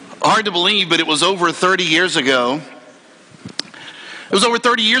Hard to believe, but it was over 30 years ago. It was over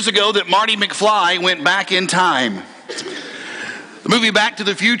 30 years ago that Marty McFly went back in time. The movie Back to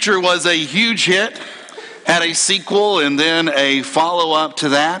the Future was a huge hit, had a sequel and then a follow-up to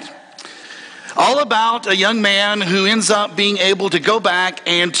that. All about a young man who ends up being able to go back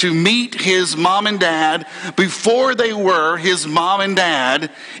and to meet his mom and dad before they were his mom and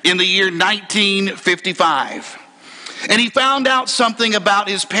dad in the year 1955. And he found out something about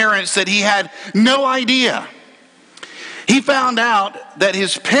his parents that he had no idea. He found out that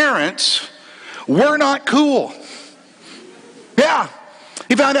his parents were not cool. Yeah,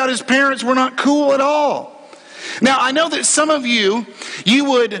 he found out his parents were not cool at all. Now, I know that some of you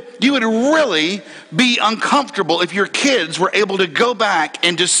would really be uncomfortable if your kids were able to go back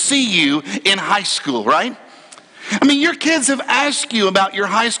and to see you in high school, right? I mean, your kids have asked you about your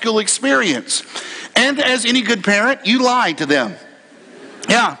high school experience. And as any good parent, you lied to them.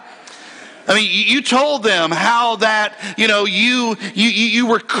 Yeah. I mean, you told them how that, you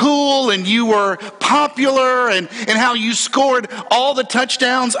were cool and you were popular and how you scored all the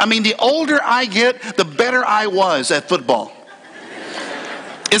touchdowns. I mean, the older I get, the better I was at football.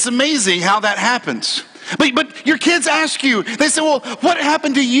 It's amazing how that happens. But your kids ask you, they say, well, what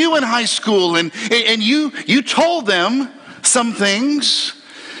happened to you in high school? And you told them some things,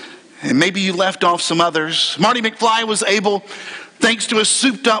 and maybe you left off some others. Marty McFly was able, thanks to a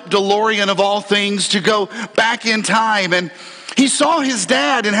souped-up DeLorean of all things, to go back in time. And he saw his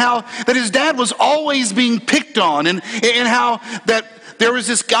dad and how that his dad was always being picked on. And how that there was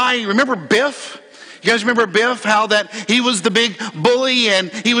this guy, remember Biff? You guys remember Biff? How that he was the big bully and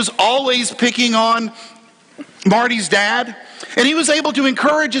he was always picking on Marty's dad. And he was able to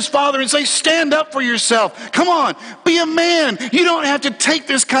encourage his father and say, stand up for yourself. Come on, be a man. You don't have to take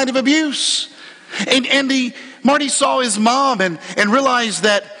this kind of abuse. And Marty saw his mom and realized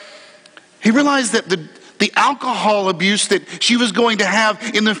that the alcohol abuse that she was going to have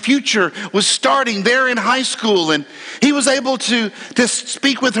in the future was starting there in high school. And he was able to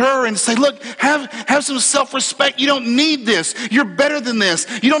speak with her and say, look, have some self-respect. You don't need this. You're better than this.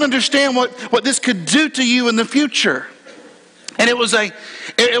 You don't understand what this could do to you in the future. And it was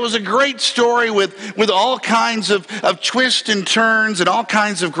a great story with all kinds of twists and turns and all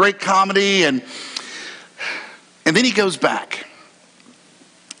kinds of great comedy. And then he goes back.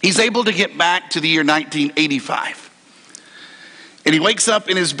 He's able to get back to the year 1985. And he wakes up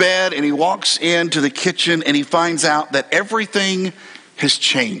in his bed and he walks into the kitchen and he finds out that everything has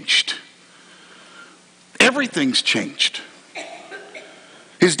changed. Everything's changed.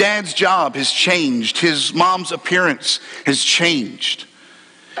 His dad's job has changed. His mom's appearance has changed.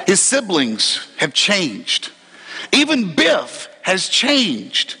 His siblings have changed. Even Biff has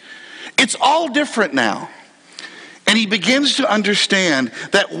changed. It's all different now. And he begins to understand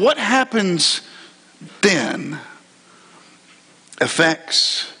that what happens then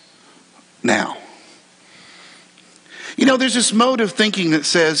affects now. You know, there's this mode of thinking that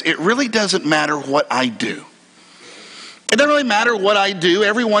says it really doesn't matter what I do. It doesn't really matter what I do.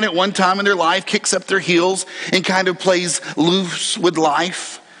 Everyone at one time in their life kicks up their heels and kind of plays loose with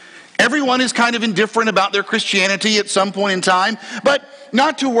life. Everyone is kind of indifferent about their Christianity at some point in time. But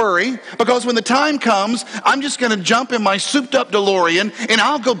not to worry, because when the time comes, I'm just going to jump in my souped-up DeLorean and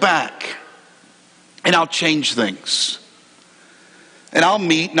I'll go back and I'll change things. And I'll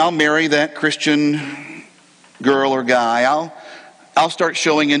meet and I'll marry that Christian girl or guy. I'll start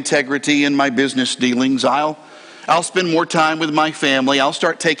showing integrity in my business dealings. I'll spend more time with my family. I'll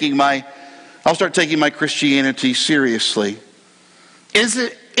start taking my Christianity seriously.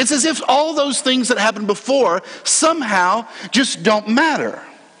 It's as if all those things that happened before somehow just don't matter.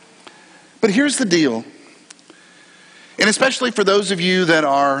 But here's the deal. And especially for those of you that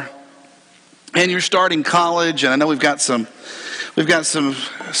are, and you're starting college, and I know we've got some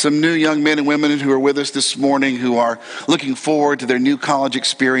new young men and women who are with us this morning who are looking forward to their new college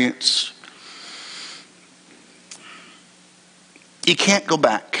experience. You can't go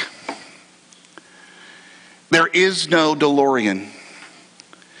back. There is no DeLorean.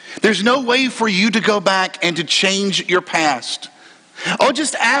 There's no way for you to go back and to change your past. Oh,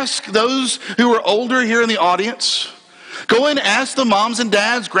 just ask those who are older here in the audience. Go and ask the moms and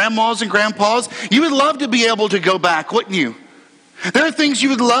dads, grandmas and grandpas. You would love to be able to go back, wouldn't you? There are things you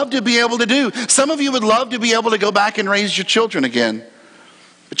would love to be able to do. Some of you would love to be able to go back and raise your children again,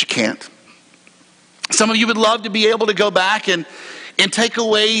 but you can't. Some of you would love to be able to go back and take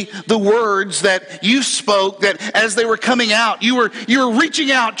away the words that you spoke, that as they were coming out, you were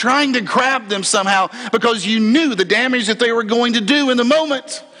reaching out, trying to grab them somehow because you knew the damage that they were going to do in the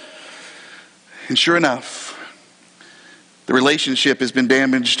moment. And sure enough, The relationship has been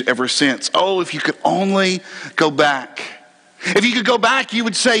damaged ever since. Oh, if you could only go back. If you could go back, you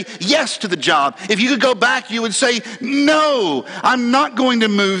would say yes to the job. If you could go back, you would say, no, I'm not going to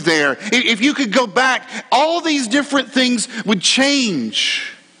move there. If you could go back, all these different things would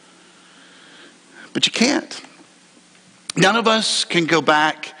change. But you can't. None of us can go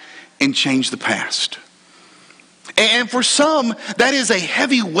back and change the past. And for some, that is a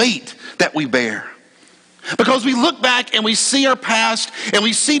heavy weight that we bear. Because we look back and we see our past and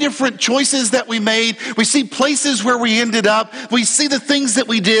we see different choices that we made. We see places where we ended up. We see the things that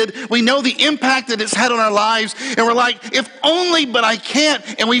we did. We know the impact that it's had on our lives. And we're like, if only, but I can't.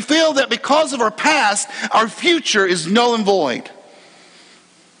 And we feel that because of our past, our future is null and void.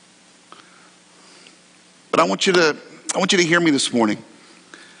 But I want you to hear me this morning.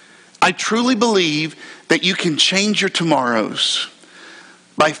 I truly believe that you can change your tomorrows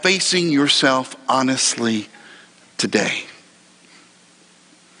by facing yourself honestly today.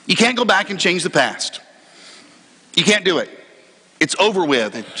 You can't go back and change the past. You can't do it. It's over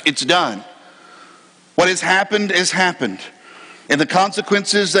with. It's done. What has happened has happened. And the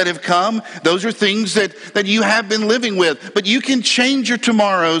consequences that have come, those are things that you have been living with. But you can change your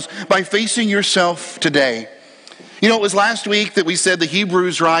tomorrows by facing yourself today. You know, it was last week that we said the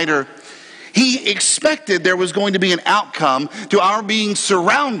Hebrews writer, he expected there was going to be an outcome to our being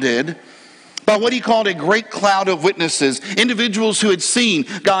surrounded by what he called a great cloud of witnesses, individuals who had seen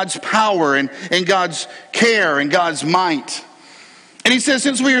God's power and God's care and God's might. And he says,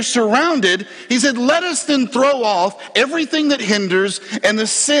 since we are surrounded, he said, let us then throw off everything that hinders and the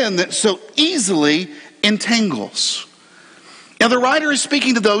sin that so easily entangles. Now the writer is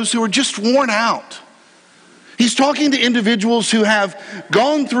speaking to those who are just worn out. He's talking to individuals who have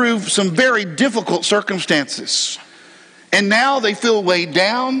gone through some very difficult circumstances. And now they feel weighed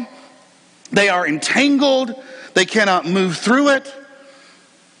down. They are entangled. They cannot move through it.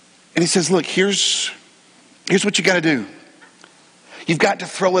 And he says, look, here's what you got to do. You've got to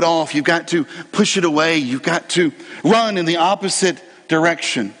throw it off. You've got to push it away. You've got to run in the opposite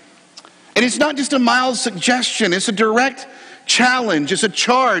direction. And it's not just a mild suggestion. It's a direct challenge. It's a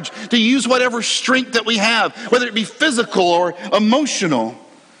charge to use whatever strength that we have, whether it be physical or emotional,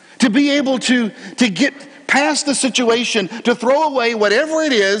 to be able to get past the situation, to throw away whatever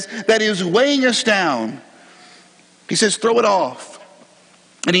it is that is weighing us down. He says, throw it off.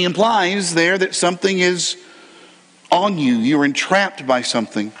 And he implies there that something is on you. You're entrapped by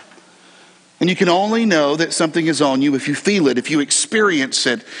something. And you can only know that something is on you if you feel it, if you experience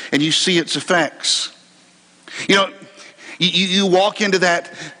it, and you see its effects. You know, you walk into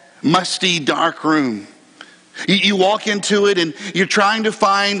that musty, dark room. You walk into it and you're trying to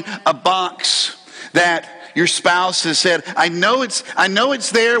find a box that your spouse has said, I know it's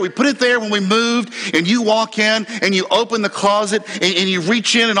there. We put it there when we moved. And you walk in and you open the closet and you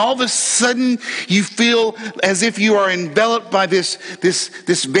reach in, and all of a sudden you feel as if you are enveloped by this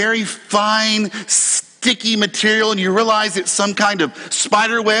very fine, sticky material, and you realize it's some kind of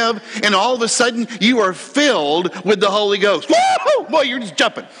spider web, and all of a sudden you are filled with the Holy Ghost. Woo! Boy, you're just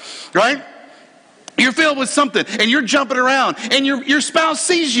jumping, right? You're filled with something, and you're jumping around, and your spouse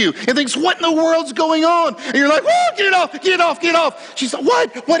sees you and thinks, what in the world's going on? And you're like, whoa, get it off, get it off, get it off. She's like,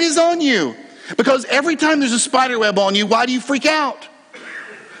 what? What is on you? Because every time there's a spider web on you, why do you freak out?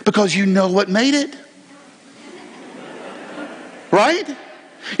 Because you know what made it. Right?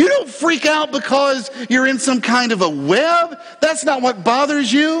 You don't freak out because you're in some kind of a web. That's not what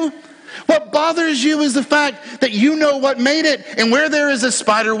bothers you. What bothers you is the fact that you know what made it. And where there is a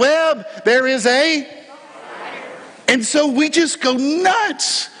spider web, there is a... And so we just go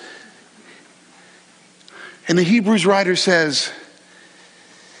nuts. And the Hebrews writer says,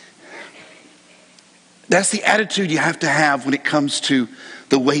 that's the attitude you have to have when it comes to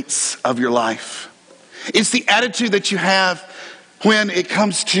the weights of your life. It's the attitude that you have when it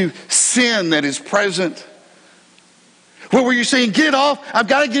comes to sin that is present. Where you're saying, get it off, I've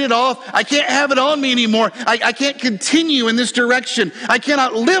got to get it off. I can't have it on me anymore. I can't continue in this direction. I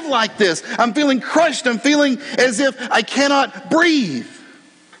cannot live like this. I'm feeling crushed. I'm feeling as if I cannot breathe.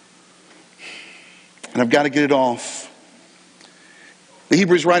 And I've got to get it off. The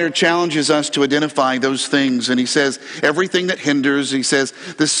Hebrews writer challenges us to identify those things. And he says, everything that hinders, he says,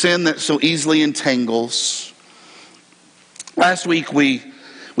 the sin that so easily entangles. Last week we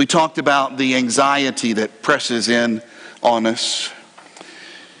talked about the anxiety that presses in on us.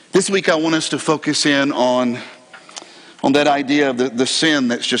 This week I want us to focus in on that idea of the sin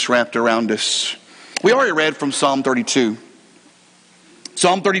that's just wrapped around us. We already read from Psalm 32.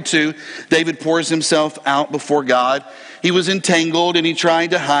 Psalm 32, David pours himself out before God. He was entangled and he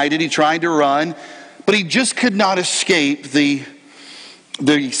tried to hide it. He tried to run. But he just could not escape the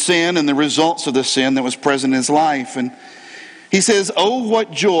sin and the results of the sin that was present in his life. And he says, "Oh,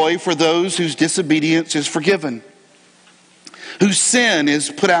 what joy for those whose disobedience is forgiven, whose sin is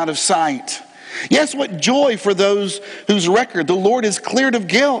put out of sight. Yes, what joy for those whose record the Lord has cleared of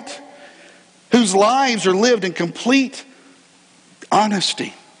guilt, whose lives are lived in complete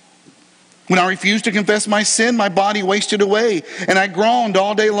honesty. When I refused to confess my sin, my body wasted away, and I groaned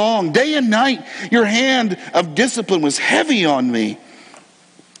all day long. Day and night, your hand of discipline was heavy on me,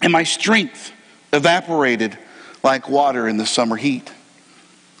 and my strength evaporated like water in the summer heat."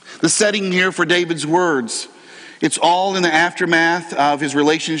 The setting here for David's words, it's all in the aftermath of his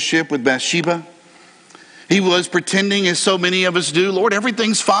relationship with Bathsheba. He was pretending, as so many of us do, "Lord,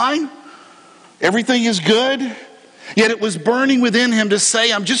 everything's fine. Everything is good." Yet it was burning within him to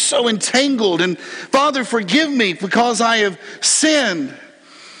say, "I'm just so entangled, and Father, forgive me because I have sinned."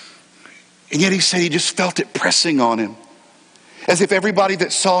 And yet he said he just felt it pressing on him, as if everybody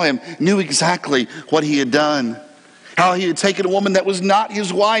that saw him knew exactly what he had done. How he had taken a woman that was not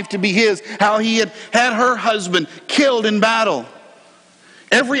his wife to be his. How he had had her husband killed in battle.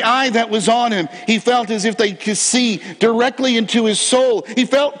 Every eye that was on him, he felt as if they could see directly into his soul. He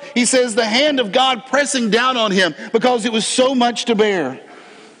felt, he says, the hand of God pressing down on him because it was so much to bear.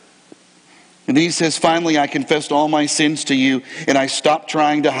 And then he says, "Finally, I confessed all my sins to you, and I stopped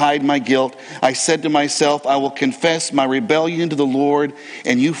trying to hide my guilt. I said to myself, I will confess my rebellion to the Lord,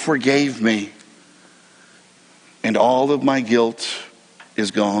 and you forgave me. And all of my guilt is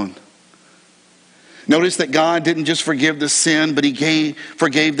gone." Notice that God didn't just forgive the sin, but he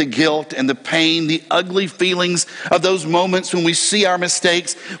forgave the guilt and the pain, the ugly feelings of those moments when we see our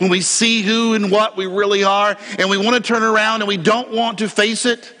mistakes, when we see who and what we really are, and we want to turn around and we don't want to face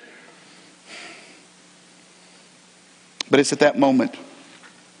it. But it's at that moment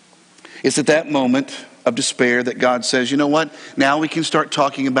of despair that God says, "You know what? Now we can start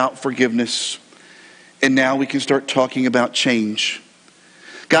talking about forgiveness. And now we can start talking about change."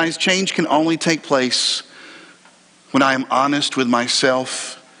 Guys, change can only take place when I am honest with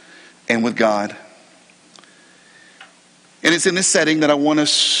myself and with God. And it's in this setting that I want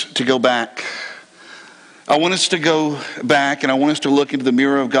us to go back. I want us to go back, and I want us to look into the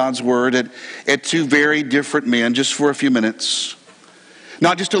mirror of God's Word at two very different men just for a few minutes.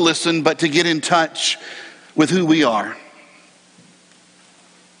 Not just to listen, but to get in touch with who we are.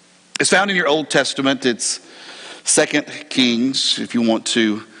 It's found in your Old Testament. It's 2 Kings, if you want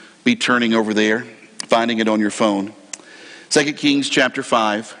to be turning over there, finding it on your phone. 2 Kings chapter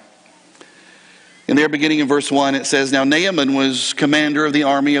 5. And there, beginning in verse 1, it says, "Now Naaman was commander of the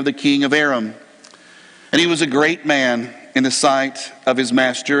army of the king of Aram. And he was a great man in the sight of his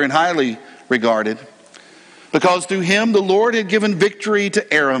master and highly regarded, because through him the Lord had given victory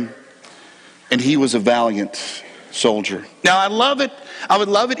to Aram, and he was a valiant soldier." Now I love it. I would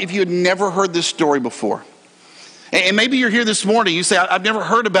love it if you had never heard this story before. And maybe you're here this morning, you say, "I've never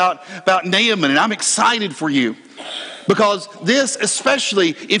heard about Naaman," and I'm excited for you. Because this,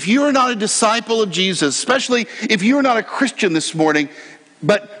 especially if you're not a disciple of Jesus, especially if you're not a Christian this morning,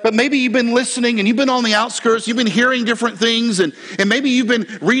 but maybe you've been listening and you've been on the outskirts, you've been hearing different things, and maybe you've been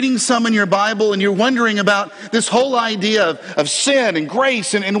reading some in your Bible and you're wondering about this whole idea of sin and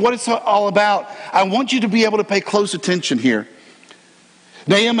grace and what it's all about. I want you to be able to pay close attention here.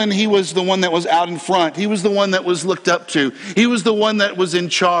 Naaman, he was the one that was out in front. He was the one that was looked up to. He was the one that was in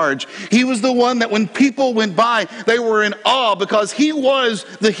charge. He was the one that when people went by, they were in awe because he was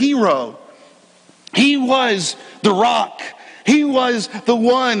the hero. He was the rock. He was the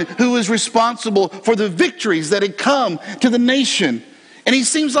one who was responsible for the victories that had come to the nation. And he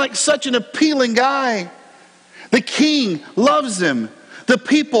seems like such an appealing guy. The king loves him. The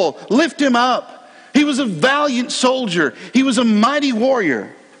people lift him up. He was a valiant soldier. He was a mighty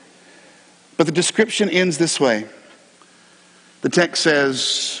warrior. But the description ends this way. The text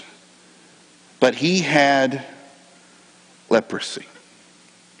says, "But he had leprosy."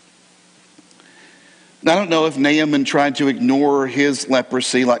 Now, I don't know if Naaman tried to ignore his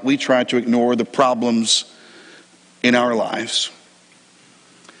leprosy like we try to ignore the problems in our lives.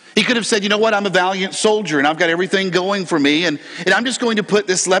 He could have said, "You know what, I'm a valiant soldier and I've got everything going for me and I'm just going to put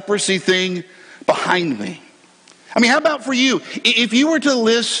this leprosy thing behind me." I mean, how about for you? If you were to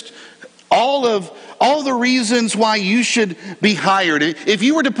list all the reasons why you should be hired, if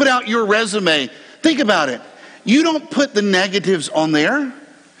you were to put out your resume, think about it. You don't put the negatives on there.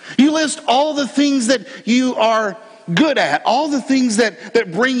 You list all the things that you are good at, all the things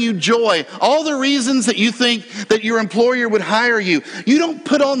that bring you joy, all the reasons that you think that your employer would hire you. You don't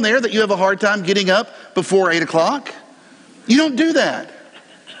put on there that you have a hard time getting up before 8 o'clock. You don't do that.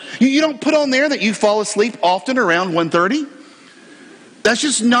 You don't put on there that you fall asleep often around 1:30. That's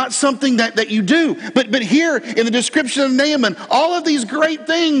just not something that you do. But here in the description of Naaman, all of these great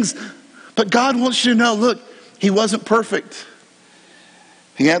things, but God wants you to know, look, he wasn't perfect.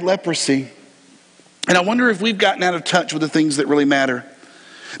 He had leprosy. And I wonder if we've gotten out of touch with the things that really matter.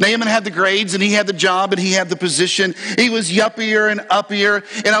 Naaman had the grades, and he had the job, and he had the position. He was yuppier and uppier.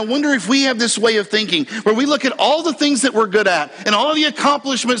 And I wonder if we have this way of thinking where we look at all the things that we're good at and all the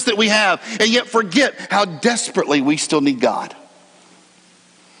accomplishments that we have, and yet forget how desperately we still need God.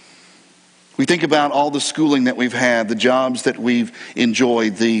 We think about all the schooling that we've had, the jobs that we've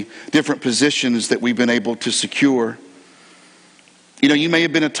enjoyed, the different positions that we've been able to secure. You know, you may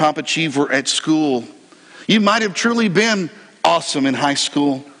have been a top achiever at school. You might have truly been awesome in high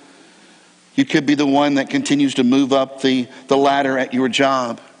school. You could be the one that continues to move up the ladder at your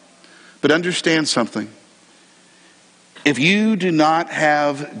job. But understand something. If you do not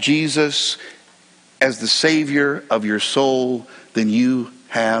have Jesus as the Savior of your soul, then you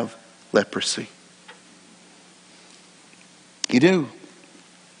have leprosy. You do.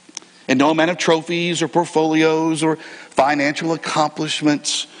 And no amount of trophies or portfolios or financial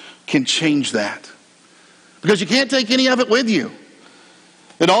accomplishments can change that. Because you can't take any of it with you.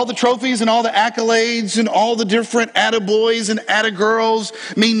 And all the trophies and all the accolades and all the different attaboys and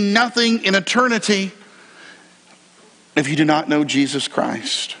attagirls mean nothing in eternity if you do not know Jesus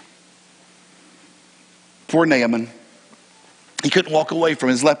Christ. Poor Naaman. He couldn't walk away from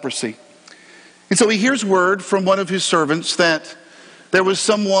his leprosy. And so he hears word from one of his servants that there was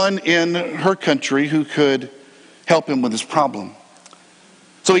someone in her country who could help him with his problem.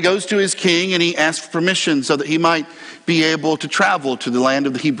 So he goes to his king and he asks for permission so that he might be able to travel to the land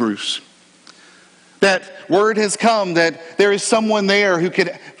of the Hebrews. That word has come that there is someone there who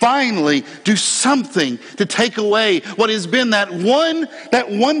could finally do something to take away what has been that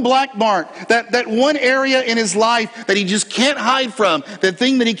one black mark, that one area in his life that he just can't hide from, that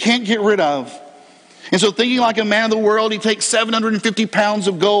thing that he can't get rid of. And so thinking like a man of the world, he takes 750 pounds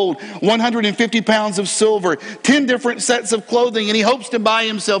of gold, 150 pounds of silver, 10 different sets of clothing, and he hopes to buy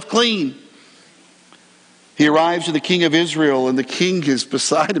himself clean. He arrives to the king of Israel, and the king is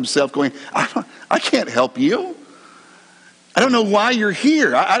beside himself going, I can't help you. I don't know why you're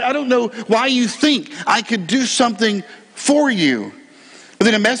here. I don't know why you think I could do something for you. But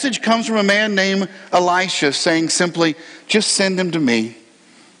then a message comes from a man named Elisha saying simply, just send him to me.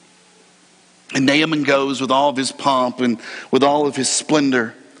 And Naaman goes with all of his pomp and with all of his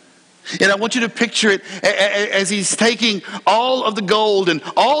splendor. And I want you to picture it as he's taking all of the gold and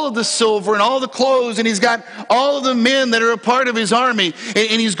all of the silver and all the clothes, and he's got all of the men that are a part of his army,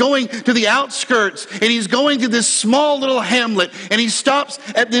 and he's going to the outskirts, and he's going to this small little hamlet, and he stops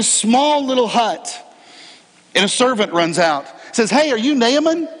at this small little hut, and a servant runs out, says, hey, are you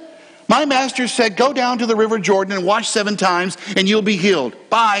Naaman? My master said, go down to the river Jordan and wash 7 times and you'll be healed.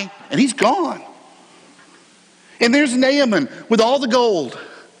 Bye. And he's gone. And there's Naaman with all the gold,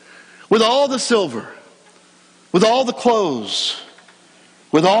 with all the silver, with all the clothes,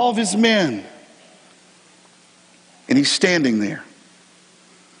 with all of his men. And he's standing there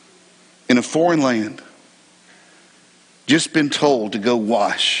in a foreign land, just been told to go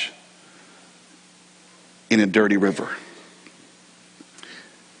wash in a dirty river.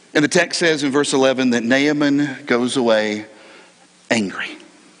 And the text says in verse 11 that Naaman goes away angry.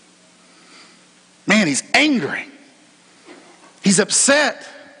 Man, he's angry. He's upset.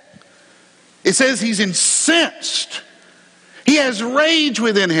 It says he's incensed. He has rage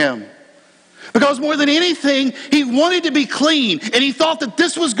within him. Because more than anything, he wanted to be clean. And he thought that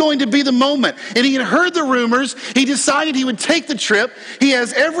this was going to be the moment. And he had heard the rumors. He decided he would take the trip. He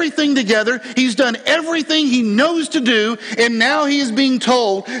has everything together. He's done everything he knows to do. And now he is being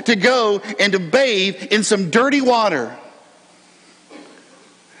told to go and to bathe in some dirty water.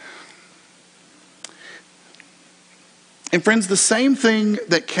 And friends, the same thing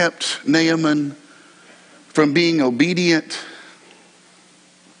that kept Naaman from being obedient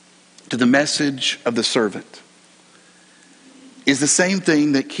to the message of the servant is the same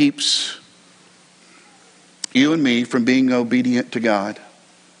thing that keeps you and me from being obedient to God.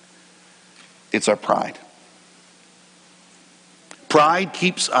 It's our pride. Pride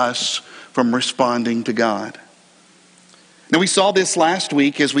keeps us from responding to God. Now, we saw this last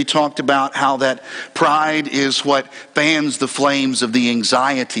week as we talked about how that pride is what fans the flames of the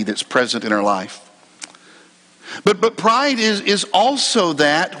anxiety that's present in our life. But pride is also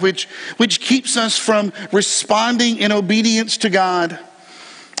that which keeps us from responding in obedience to God.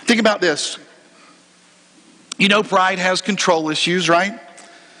 Think about this. You know, pride has control issues, right?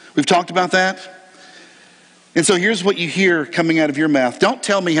 We've talked about that. And so here's what you hear coming out of your mouth. Don't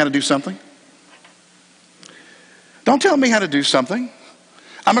tell me how to do something. Don't tell me how to do something.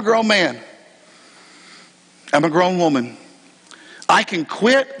 I'm a grown man. I'm a grown woman. I can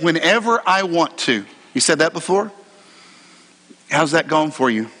quit whenever I want to. You said that before? How's that going for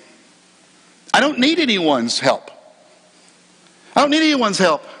you? I don't need anyone's help. I don't need anyone's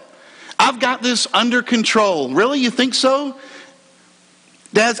help. I've got this under control. Really? You think so?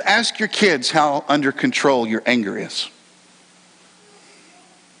 Dads, ask your kids how under control your anger is.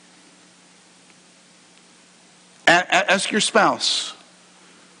 Ask your spouse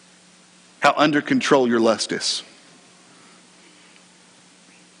how under control your lust is.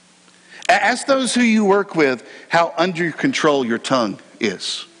 Ask those who you work with how under control your tongue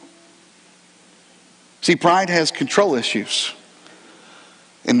is. See, pride has control issues.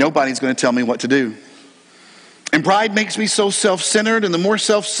 And nobody's going to tell me what to do. And pride makes me so self-centered, and the more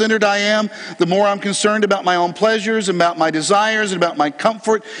self-centered I am, the more I'm concerned about my own pleasures, about my desires, and about my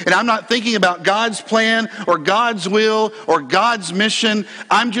comfort. And I'm not thinking about God's plan or God's will or God's mission.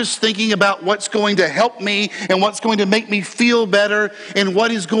 I'm just thinking about what's going to help me and what's going to make me feel better and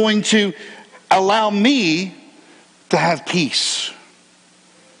what is going to allow me to have peace.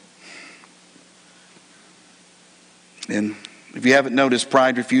 And if you haven't noticed,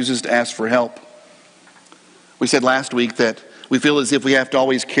 pride refuses to ask for help. We said last week that we feel as if we have to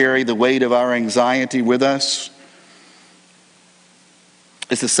always carry the weight of our anxiety with us.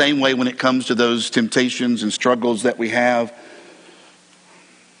 It's the same way when it comes to those temptations and struggles that we have.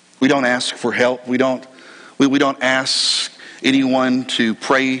 We don't ask for help. We don't ask anyone to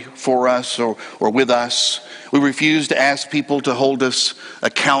pray for us or with us. We refuse to ask people to hold us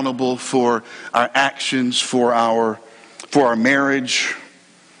accountable for our actions, for our marriage.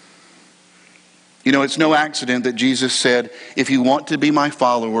 You know, it's no accident that Jesus said, if you want to be my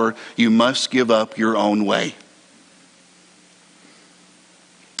follower, you must give up your own way.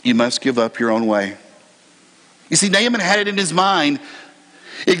 You must give up your own way. You see, Naaman had it in his mind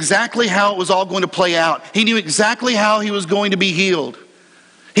exactly how it was all going to play out. He knew exactly how he was going to be healed.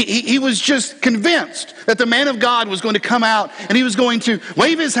 He was just convinced that the man of God was going to come out and he was going to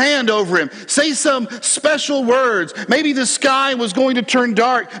wave his hand over him, say some special words. Maybe the sky was going to turn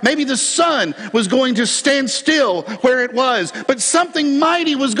dark. Maybe the sun was going to stand still where it was. But something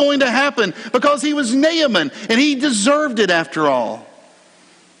mighty was going to happen because he was Naaman and he deserved it after all.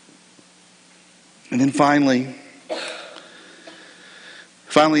 And then finally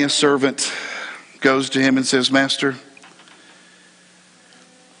a servant goes to him and says, Master,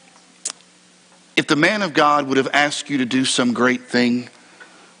 if the man of God would have asked you to do some great thing,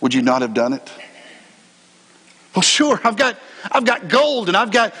 would you not have done it? Well, sure, I've got gold and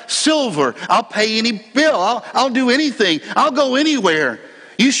I've got silver. I'll pay any bill. I'll do anything. I'll go anywhere.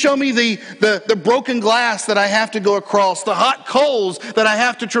 You show me the broken glass that I have to go across, the hot coals that I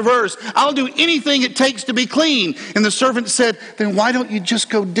have to traverse. I'll do anything it takes to be clean. And the servant said, then why don't you just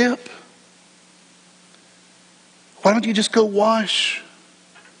go dip? Why don't you just go wash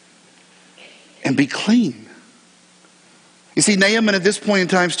and be clean? You see, Naaman at this point in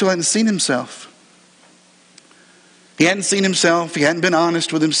time still hadn't seen himself. He hadn't seen himself. He hadn't been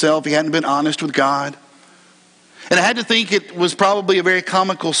honest with himself. He hadn't been honest with God. And I had to think it was probably a very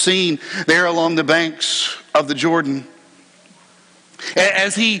comical scene there along the banks of the Jordan,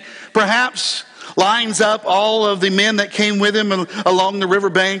 as he perhaps lines up all of the men that came with him along the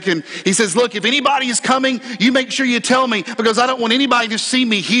riverbank, and he says, look, if anybody is coming, you make sure you tell me, because I don't want anybody to see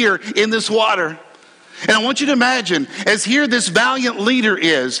me here in this water. And I want you to imagine, as here this valiant leader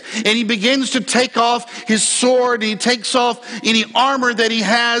is, and he begins to take off his sword, and he takes off any armor that he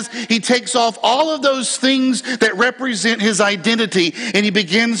has, he takes off all of those things that represent his identity, and he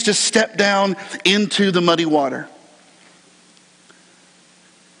begins to step down into the muddy water.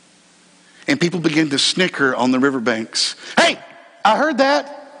 And people begin to snicker on the riverbanks. Hey, I heard that.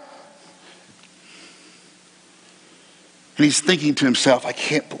 And he's thinking to himself, I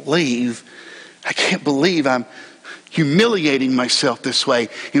can't believe I'm humiliating myself this way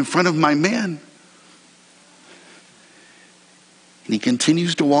in front of my men. And he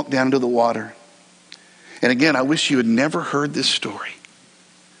continues to walk down into the water. And again, I wish you had never heard this story,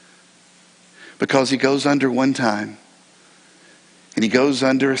 because he goes under one time, and he goes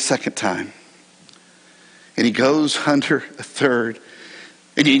under a second time, and he goes under a third.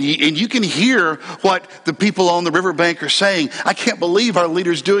 And you can hear what the people on the riverbank are saying. I can't believe our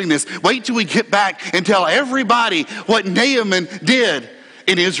leader's doing this. Wait till we get back and tell everybody what Naaman did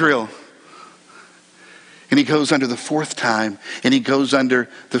in Israel. And he goes under the fourth time, and he goes under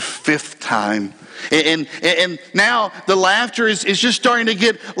the fifth time. And now the laughter is just starting to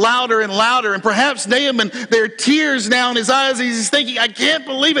get louder and louder. And perhaps Naaman, there are tears now in his eyes. He's thinking, I can't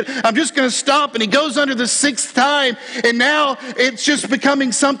believe it. I'm just going to stop. And he goes under the sixth time. And now it's just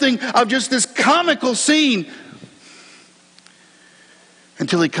becoming something of just this comical scene.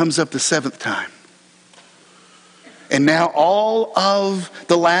 Until he comes up the seventh time. And now all of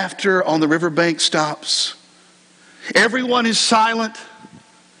the laughter on the riverbank stops. Everyone is silent.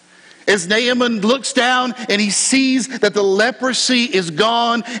 As Naaman looks down and he sees that the leprosy is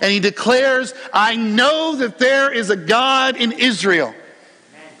gone, and he declares, I know that there is a God in Israel.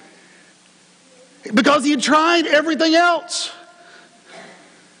 Because he had tried everything else.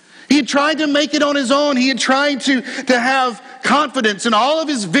 He had tried to make it on his own. He had tried to have confidence in all of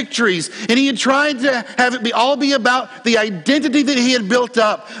his victories. And he had tried to have it all be about the identity that he had built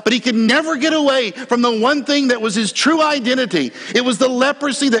up. But he could never get away from the one thing that was his true identity. It was the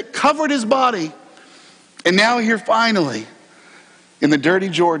leprosy that covered his body. And now here finally, in the dirty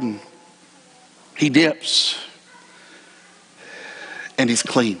Jordan, he dips. And he's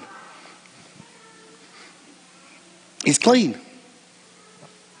clean. He's clean.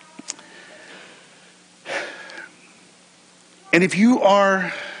 And if you're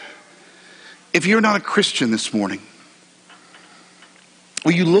not a Christian this morning,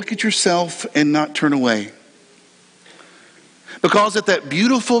 will you look at yourself and not turn away? Because at that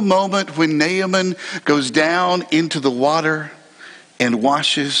beautiful moment when Naaman goes down into the water and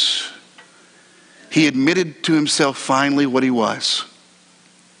washes, he admitted to himself finally what he was.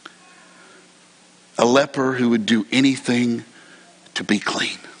 A leper who would do anything to be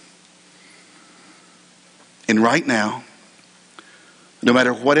clean. And right now, no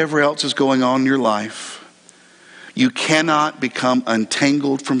matter whatever else is going on in your life, you cannot become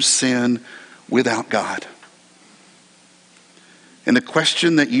untangled from sin without God. And the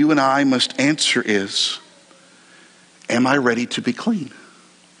question that you and I must answer is, am I ready to be clean?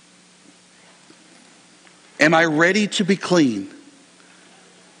 Am I ready to be clean?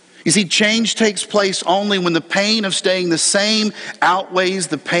 You see, change takes place only when the pain of staying the same outweighs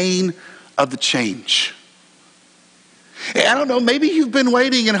the pain of the change. I don't know, maybe you've been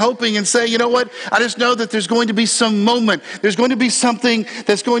waiting and hoping and say, you know what, I just know that there's going to be some moment. There's going to be something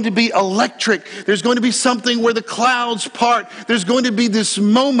that's going to be electric. There's going to be something where the clouds part. There's going to be this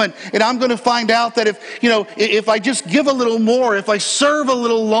moment, and I'm going to find out that if I just give a little more, if I serve a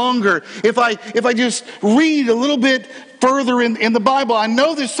little longer, if I just read a little bit further in the Bible, I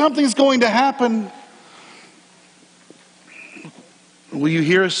know there's something's going to happen. Will you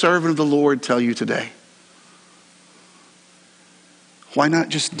hear a servant of the Lord tell you today? Why not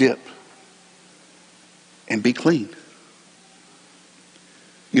just dip and be clean?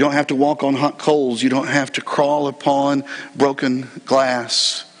 You don't have to walk on hot coals. You don't have to crawl upon broken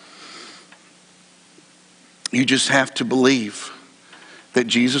glass. You just have to believe that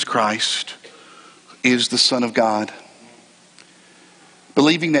Jesus Christ is the Son of God.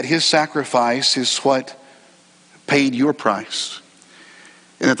 Believing that his sacrifice is what paid your price.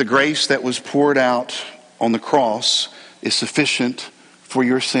 And that the grace that was poured out on the cross is sufficient for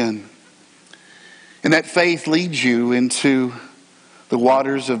your sin. And that faith leads you into the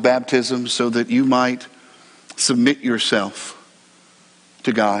waters of baptism so that you might submit yourself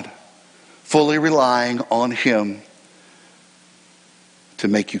to God, fully relying on him to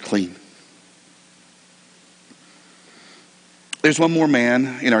make you clean. There's one more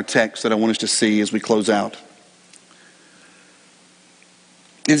man in our text that I want us to see as we close out.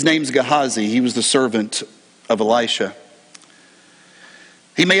 His name's Gehazi. He was the servant of Elisha.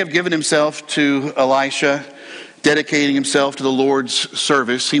 He may have given himself to Elisha, dedicating himself to the Lord's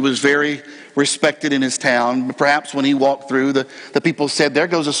service. He was very respected in his town. Perhaps when he walked through, the people said, there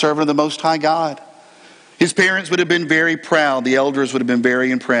goes a servant of the Most High God. His parents would have been very proud. The elders would have been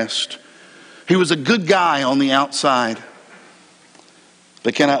very impressed. He was a good guy on the outside.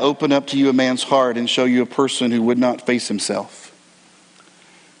 But can I open up to you a man's heart and show you a person who would not face himself?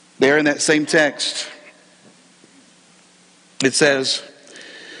 There in that same text, it says,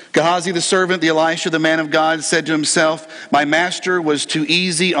 Gehazi the servant, the Elisha, the man of God, said to himself, my master was too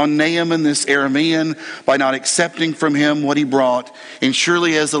easy on Naaman this Aramean by not accepting from him what he brought. And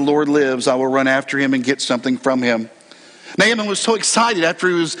surely as the Lord lives, I will run after him and get something from him. Naaman was so excited after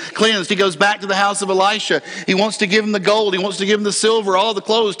he was cleansed. He goes back to the house of Elisha. He wants to give him the gold. He wants to give him the silver, all the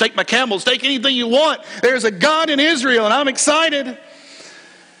clothes. Take my camels. Take anything you want. There's a God in Israel and I'm excited.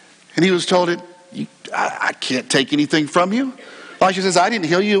 And he was told, I can't take anything from you. Elisha says, I didn't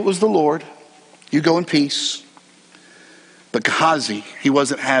heal you. It was the Lord. You go in peace. But Gehazi, he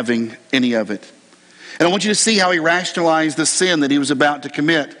wasn't having any of it. And I want you to see how he rationalized the sin that he was about to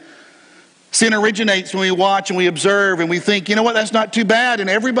commit. Sin originates when we watch and we observe and we think, you know what, that's not too bad, and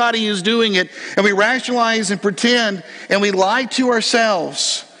everybody is doing it. And we rationalize and pretend and we lie to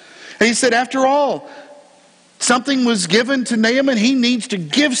ourselves. And he said, after all, something was given to Naaman. He needs to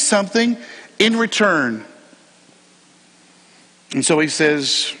give something in return. And so he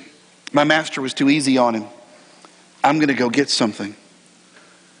says, my master was too easy on him. I'm going to go get something.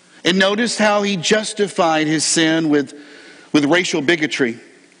 And notice how he justified his sin with racial bigotry.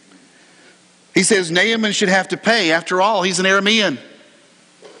 He says Naaman should have to pay. After all, he's an Aramean.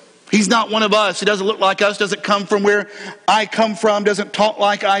 He's not one of us. He doesn't look like us, doesn't come from where I come from, doesn't talk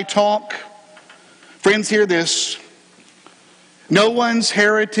like I talk. Friends, hear this. No one's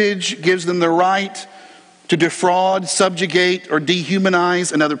heritage gives them the right to defraud, subjugate, or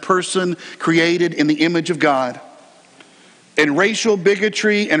dehumanize another person created in the image of God. And racial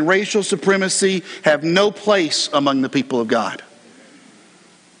bigotry and racial supremacy have no place among the people of God.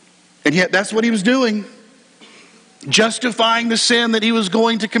 And yet that's what he was doing. Justifying the sin that he was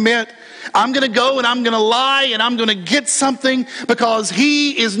going to commit. I'm going to go and I'm going to lie and I'm going to get something because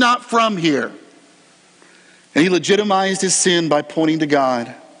he is not from here. And he legitimized his sin by pointing to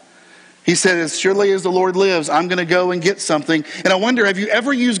God. He said, as surely as the Lord lives, I'm going to go and get something. And I wonder, have you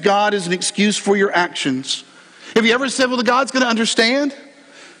ever used God as an excuse for your actions? Have you ever said, well, God's going to understand?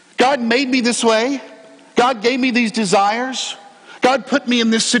 God made me this way. God gave me these desires. God put me in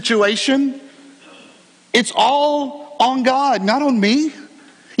this situation. It's all on God, not on me.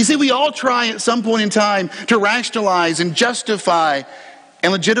 You see, we all try at some point in time to rationalize and justify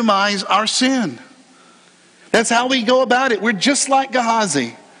and legitimize our sin. That's how we go about it. We're just like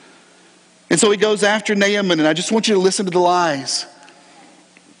Gehazi. And so he goes after Naaman, and I just want you to listen to the lies.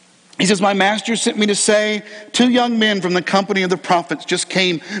 He says, my master sent me to say, 2 young men from the company of the prophets just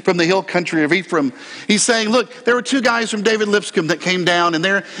came from the hill country of Ephraim. He's saying, look, there were 2 guys from David Lipscomb that came down, and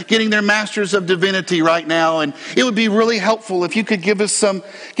they're getting their masters of divinity right now. And it would be really helpful if you could give us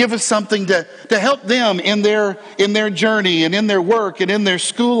something to help them in their journey and in their work and in their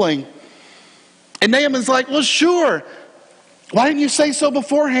schooling. And Naaman's like, well, sure. Why didn't you say so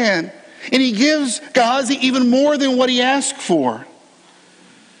beforehand? And he gives Gehazi even more than what he asked for.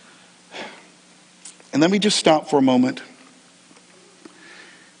 And let me just stop for a moment.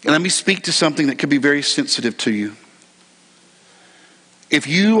 And let me speak to something that could be very sensitive to you. If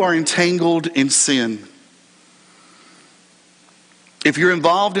you are entangled in sin, if you're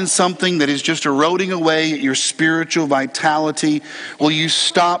involved in something that is just eroding away at your spiritual vitality, will you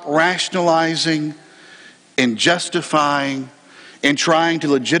stop rationalizing and justifying and trying to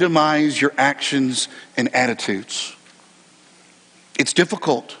legitimize your actions and attitudes? It's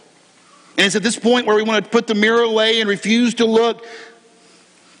difficult. And it's at this point where we want to put the mirror away and refuse to look.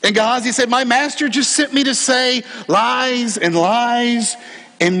 And Gehazi said, my master just sent me to say lies and lies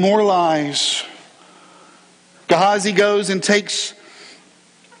and more lies. Gehazi goes and takes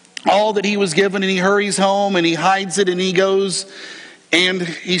all that he was given and he hurries home and he hides it and he goes and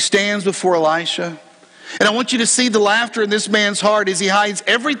he stands before Elisha. And I want you to see the laughter in this man's heart as he hides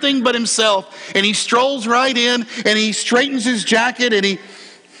everything but himself. And he strolls right in and he straightens his jacket and he...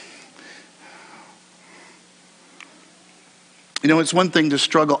 You know, it's one thing to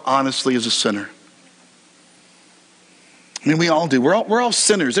struggle honestly as a sinner. I mean, we all do. We're all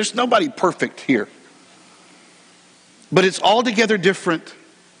sinners. There's nobody perfect here. But it's altogether different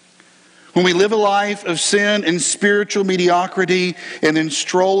when we live a life of sin and spiritual mediocrity and then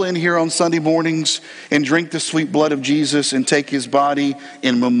stroll in here on Sunday mornings and drink the sweet blood of Jesus and take his body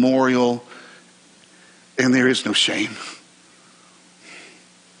in memorial, and there is no shame.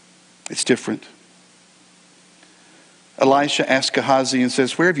 It's different. Elisha asked Gehazi and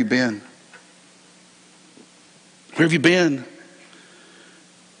says, where have you been? Where have you been?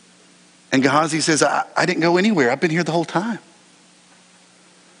 And Gehazi says, I didn't go anywhere. I've been here the whole time.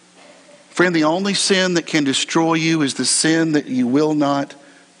 Friend, the only sin that can destroy you is the sin that you will not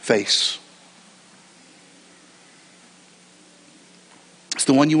face. It's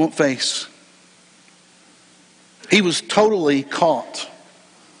the one you won't face. He was totally caught.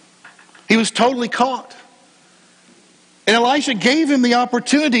 He was totally caught. And Elisha gave him the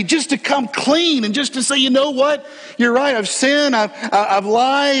opportunity just to come clean and just to say, you know what? You're right. I've sinned. I've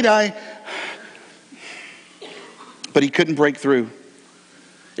lied. But he couldn't break through.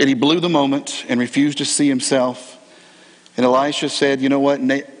 And he blew the moment and refused to see himself. And Elisha said, you know what?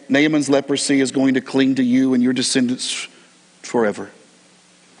 Naaman's leprosy is going to cling to you and your descendants forever.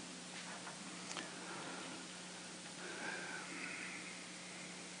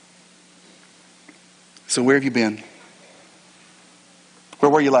 So where have you been? Where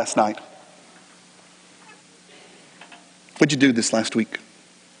were you last night? What'd you do this last week?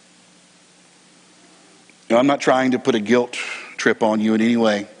 I'm not trying to put a guilt trip on you in any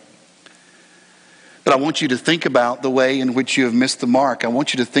way. But I want you to think about the way in which you have missed the mark. I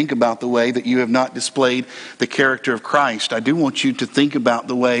want you to think about the way that you have not displayed the character of Christ. I do want you to think about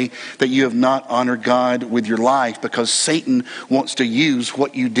the way that you have not honored God with your life, because Satan wants to use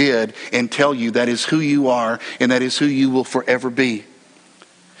what you did and tell you that is who you are and that is who you will forever be.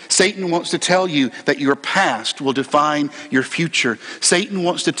 Satan wants to tell you that your past will define your future. Satan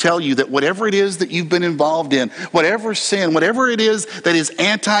wants to tell you that whatever it is that you've been involved in, whatever sin, whatever it is that is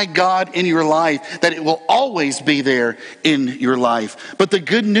anti-God in your life, that it will always be there in your life. But the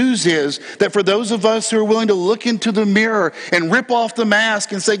good news is that for those of us who are willing to look into the mirror and rip off the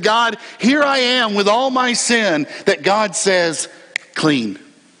mask and say, God, here I am with all my sin, that God says, clean.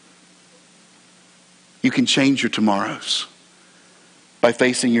 You can change your tomorrows by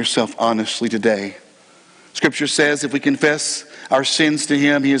facing yourself honestly today. Scripture says if we confess our sins to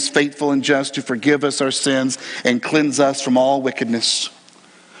Him, He is faithful and just to forgive us our sins and cleanse us from all wickedness.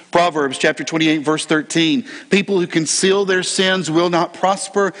 Proverbs chapter 28 verse 13, people who conceal their sins will not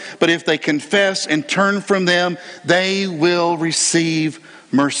prosper, but if they confess and turn from them, they will receive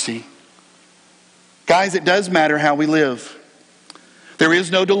mercy. Guys, it does matter how we live. There is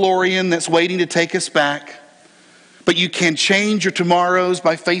no DeLorean that's waiting to take us back. But you can change your tomorrows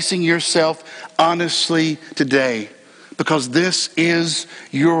by facing yourself honestly today, because this is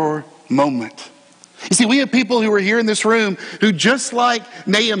your moment. You see, we have people who are here in this room who, just like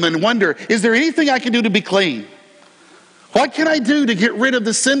Naaman, wonder, is there anything I can do to be clean? What can I do to get rid of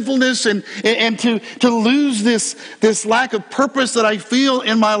the sinfulness and to lose this lack of purpose that I feel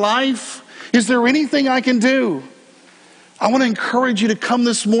in my life? Is there anything I can do? I want to encourage you to come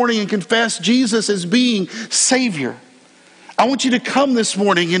this morning and confess Jesus as being Savior. I want you to come this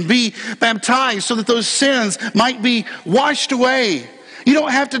morning and be baptized so that those sins might be washed away. You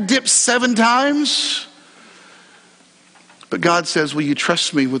don't have to dip 7 times. But God says, will you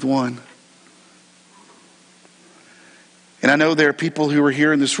trust me with one? And I know there are people who are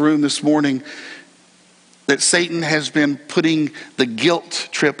here in this room this morning that Satan has been putting the guilt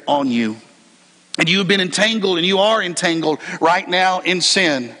trip on you. And you have been entangled, and you are entangled right now in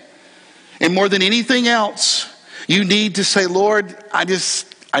sin. And more than anything else, you need to say, Lord, I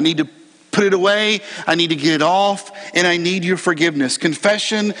need to put it away. I need to get it off, and I need your forgiveness.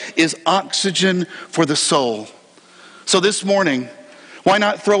 Confession is oxygen for the soul. So this morning, why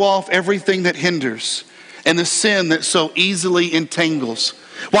not throw off everything that hinders and the sin that so easily entangles?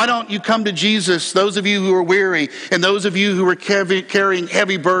 Why don't you come to Jesus, those of you who are weary and those of you who are carrying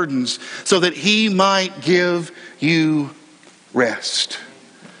heavy burdens, so that He might give you rest?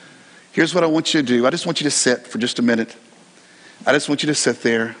 Here's what I want you to do. I just want you to sit for just a minute. I just want you to sit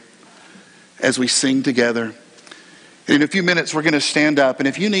there as we sing together. And in a few minutes, we're going to stand up. And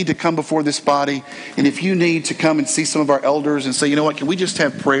if you need to come before this body, and if you need to come and see some of our elders and say, you know what, can we just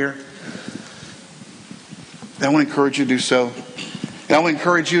have prayer? I want to encourage you to do so. And I want to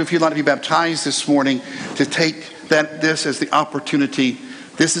encourage you, if you'd like to be baptized this morning, to take this as the opportunity.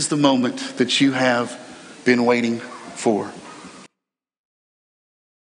 This is the moment that you have been waiting for.